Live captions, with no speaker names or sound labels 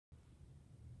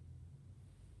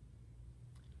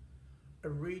A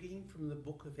reading from the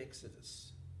book of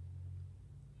Exodus.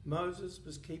 Moses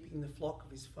was keeping the flock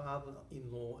of his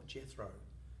father-in-law Jethro,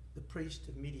 the priest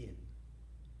of Midian.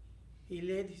 He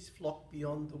led his flock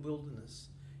beyond the wilderness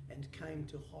and came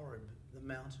to Horeb, the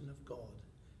mountain of God.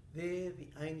 There the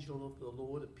angel of the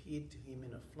Lord appeared to him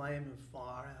in a flame of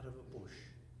fire out of a bush.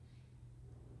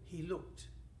 He looked,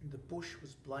 and the bush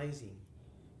was blazing,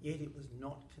 yet it was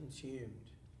not consumed.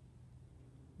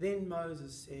 Then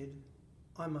Moses said,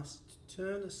 I must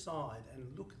turn aside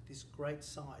and look at this great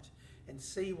sight and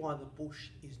see why the bush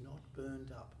is not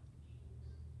burned up.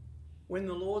 When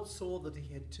the Lord saw that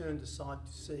he had turned aside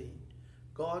to see,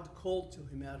 God called to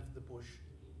him out of the bush,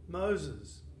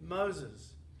 Moses,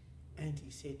 Moses. And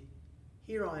he said,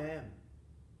 Here I am.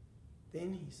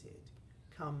 Then he said,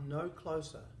 Come no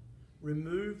closer.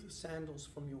 Remove the sandals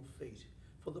from your feet,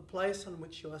 for the place on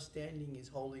which you are standing is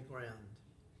holy ground.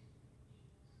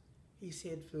 He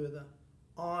said further,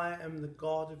 I am the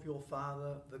God of your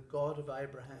father, the God of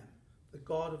Abraham, the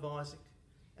God of Isaac,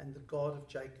 and the God of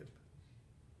Jacob.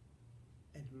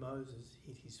 And Moses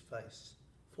hid his face,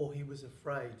 for he was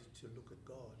afraid to look at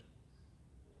God.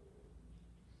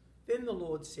 Then the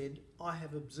Lord said, I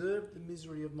have observed the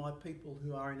misery of my people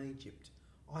who are in Egypt.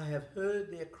 I have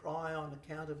heard their cry on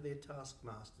account of their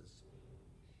taskmasters.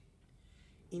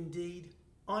 Indeed,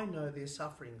 I know their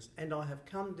sufferings, and I have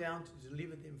come down to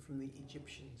deliver them from the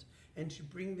Egyptians, and to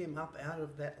bring them up out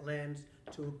of that land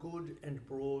to a good and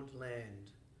broad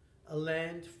land, a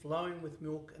land flowing with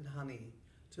milk and honey,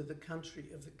 to the country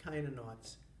of the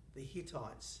Canaanites, the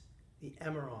Hittites, the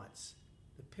Amorites,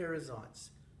 the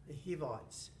Perizzites, the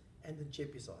Hivites, and the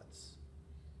Jebusites.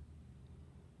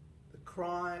 The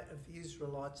cry of the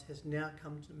Israelites has now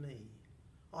come to me.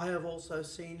 I have also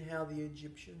seen how the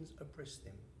Egyptians oppress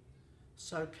them.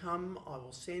 So come, I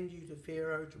will send you to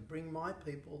Pharaoh to bring my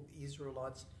people, the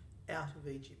Israelites, out of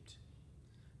Egypt.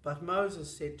 But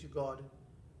Moses said to God,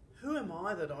 Who am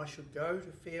I that I should go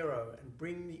to Pharaoh and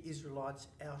bring the Israelites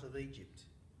out of Egypt?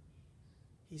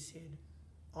 He said,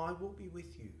 I will be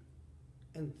with you,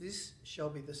 and this shall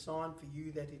be the sign for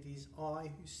you that it is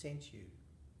I who sent you.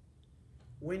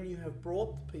 When you have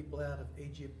brought the people out of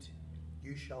Egypt,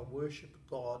 you shall worship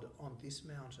God on this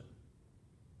mountain.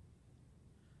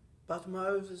 But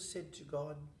Moses said to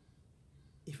God,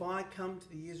 If I come to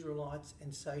the Israelites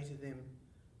and say to them,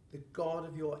 The God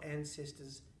of your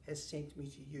ancestors has sent me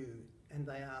to you, and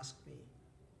they ask me,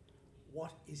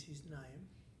 What is his name?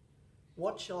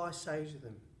 What shall I say to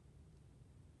them?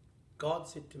 God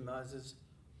said to Moses,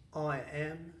 I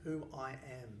am who I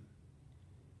am.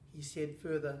 He said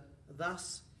further,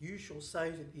 Thus you shall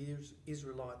say to the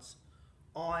Israelites,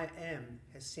 I am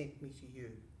has sent me to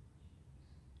you.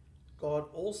 God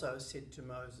also said to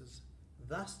Moses,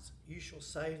 Thus you shall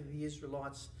say to the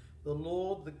Israelites, The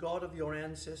Lord, the God of your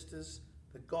ancestors,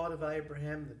 the God of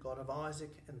Abraham, the God of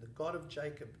Isaac, and the God of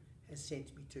Jacob has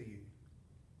sent me to you.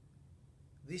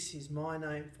 This is my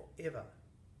name forever,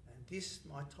 and this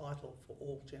my title for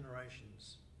all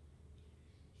generations.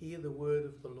 Hear the word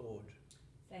of the Lord.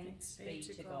 Thanks be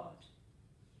to God.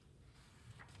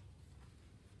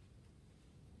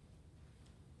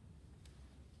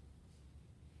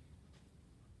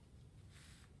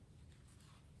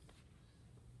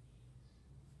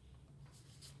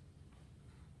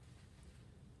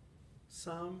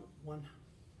 Psalm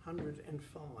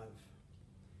 105.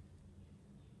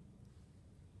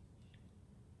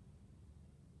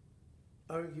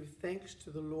 Oh, give thanks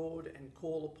to the Lord and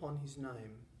call upon his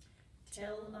name.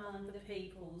 Tell among the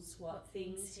peoples what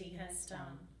things he has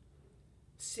done.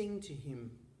 Sing to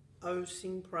him, oh,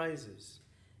 sing praises.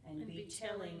 And be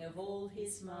telling of all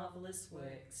his marvellous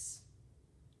works.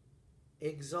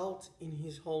 Exult in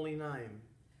his holy name.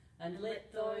 And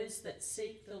let those that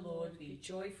seek the Lord be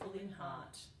joyful in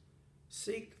heart.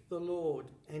 Seek the Lord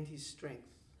and his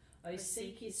strength. O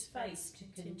seek his face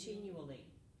continually.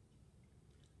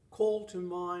 Call to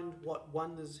mind what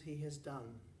wonders he has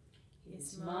done.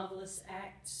 His marvellous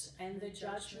acts and the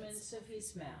judgments of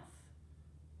his mouth.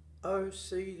 O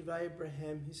seed of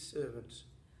Abraham his servant.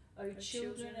 O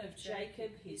children of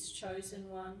Jacob his chosen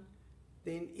one.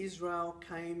 Then Israel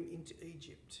came into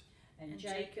Egypt. And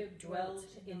Jacob dwelt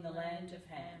in the land of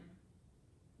Ham.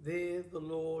 There the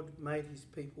Lord made his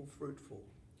people fruitful.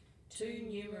 Too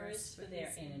numerous for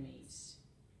their enemies.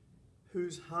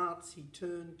 Whose hearts he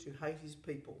turned to hate his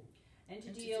people. And to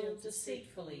deal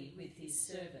deceitfully with his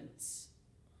servants.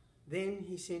 Then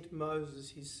he sent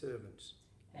Moses his servant.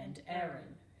 And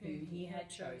Aaron, whom he had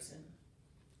chosen.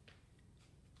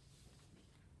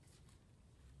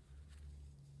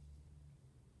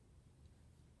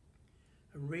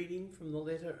 A reading from the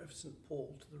letter of St.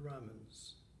 Paul to the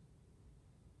Romans.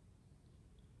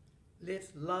 Let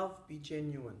love be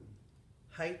genuine.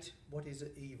 Hate what is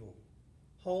evil.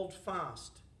 Hold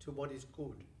fast to what is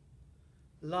good.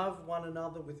 Love one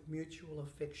another with mutual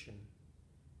affection.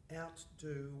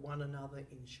 Outdo one another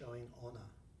in showing honour.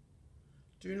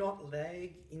 Do not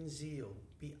lag in zeal.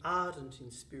 Be ardent in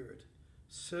spirit.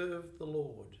 Serve the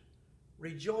Lord.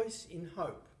 Rejoice in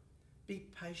hope. Be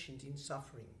patient in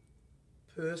suffering.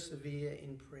 Persevere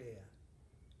in prayer.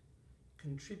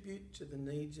 Contribute to the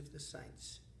needs of the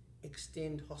saints.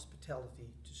 Extend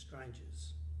hospitality to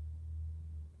strangers.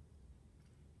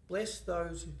 Bless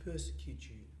those who persecute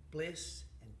you. Bless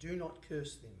and do not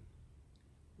curse them.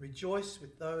 Rejoice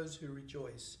with those who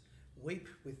rejoice. Weep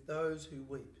with those who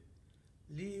weep.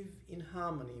 Live in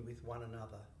harmony with one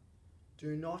another.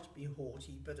 Do not be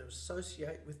haughty, but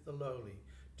associate with the lowly.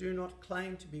 Do not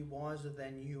claim to be wiser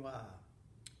than you are.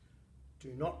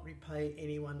 Do not repay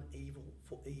anyone evil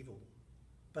for evil,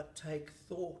 but take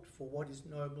thought for what is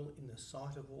noble in the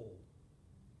sight of all.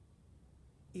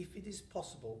 If it is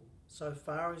possible, so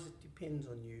far as it depends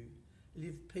on you,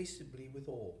 live peaceably with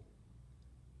all.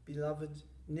 Beloved,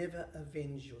 never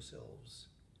avenge yourselves,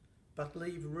 but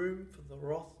leave room for the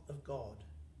wrath of God.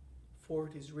 For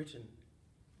it is written,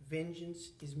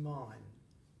 "Vengeance is mine,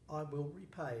 I will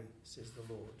repay," says the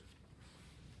Lord.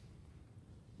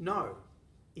 No,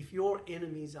 if your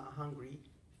enemies are hungry,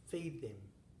 feed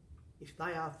them. If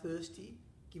they are thirsty,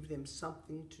 give them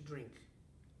something to drink.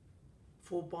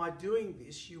 For by doing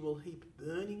this you will heap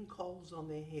burning coals on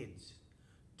their heads.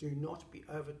 Do not be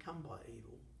overcome by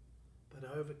evil, but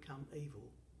overcome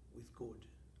evil with good.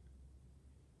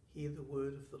 Hear the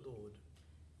word of the Lord.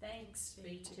 Thanks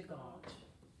be to God.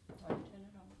 Turn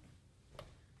it on.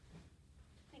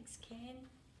 Thanks, Ken.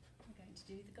 I'm going to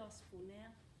do the gospel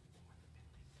now.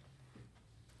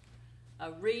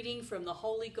 A reading from the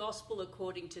Holy Gospel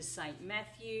according to St.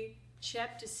 Matthew,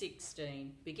 chapter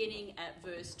 16, beginning at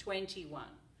verse 21.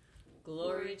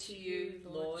 Glory to you,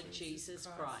 Lord Jesus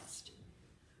Christ.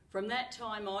 From that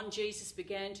time on, Jesus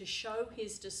began to show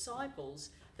his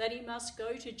disciples that he must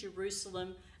go to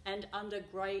Jerusalem and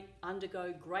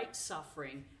undergo great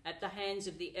suffering at the hands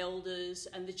of the elders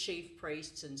and the chief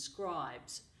priests and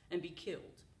scribes, and be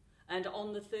killed, and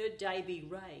on the third day be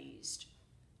raised.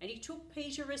 And he took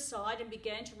Peter aside and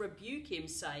began to rebuke him,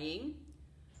 saying,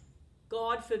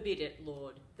 God forbid it,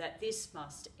 Lord, that this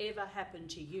must ever happen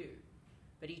to you.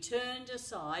 But he turned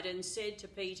aside and said to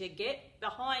Peter, Get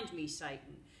behind me,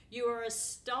 Satan. You are a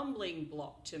stumbling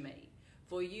block to me,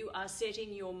 for you are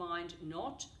setting your mind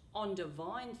not on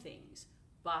divine things,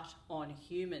 but on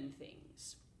human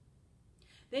things.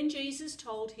 Then Jesus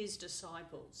told his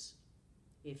disciples,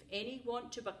 If any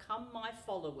want to become my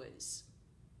followers,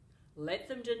 let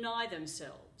them deny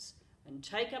themselves and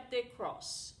take up their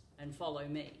cross and follow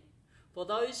me. For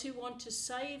those who want to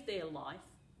save their life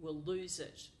will lose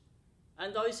it,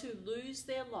 and those who lose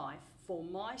their life for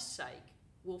my sake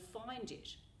will find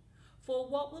it. For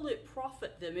what will it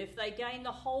profit them if they gain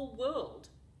the whole world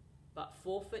but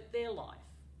forfeit their life?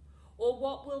 Or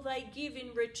what will they give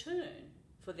in return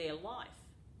for their life?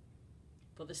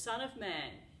 For the Son of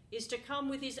Man is to come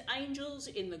with his angels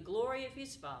in the glory of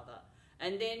his Father,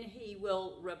 and then he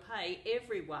will repay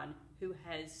everyone who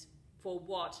has for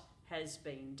what has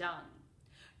been done.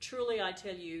 Truly I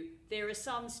tell you, there are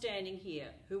some standing here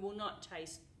who will not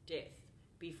taste death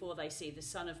before they see the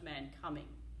Son of Man coming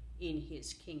in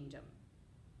his kingdom.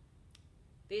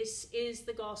 This is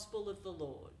the gospel of the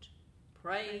Lord.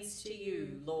 Praise to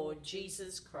you, Lord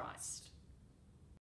Jesus Christ.